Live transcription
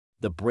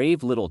The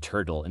Brave Little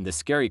Turtle and the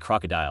Scary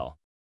Crocodile.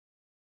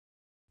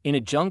 In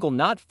a jungle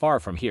not far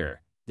from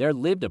here, there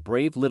lived a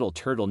brave little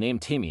turtle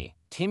named Timmy.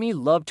 Timmy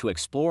loved to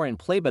explore and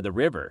play by the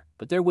river,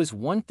 but there was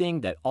one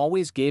thing that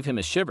always gave him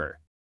a shiver.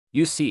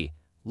 You see,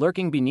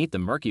 lurking beneath the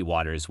murky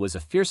waters was a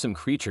fearsome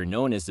creature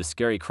known as the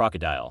Scary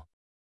Crocodile.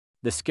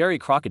 The Scary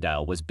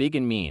Crocodile was big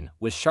and mean,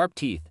 with sharp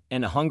teeth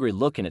and a hungry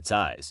look in its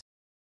eyes.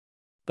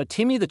 But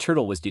Timmy the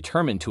turtle was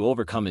determined to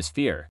overcome his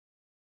fear.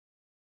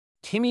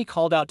 Timmy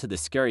called out to the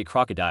Scary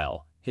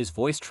Crocodile, his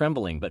voice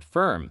trembling but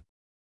firm.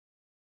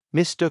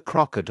 "Mr.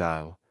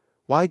 Crocodile,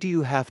 why do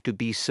you have to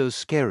be so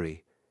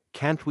scary?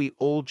 Can't we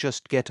all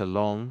just get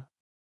along?"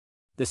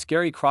 The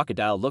Scary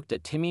Crocodile looked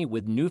at Timmy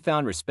with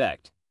newfound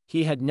respect.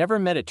 He had never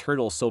met a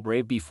turtle so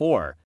brave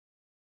before.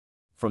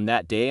 From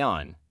that day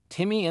on,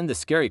 Timmy and the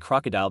Scary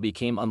Crocodile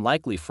became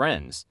unlikely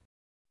friends.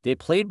 They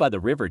played by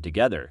the river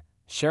together,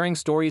 sharing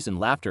stories and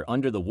laughter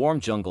under the warm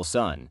jungle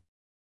sun.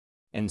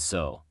 And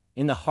so,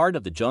 in the heart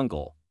of the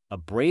jungle, a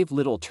brave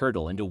little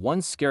turtle and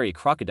one scary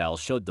crocodile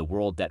showed the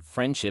world that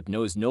friendship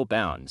knows no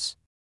bounds.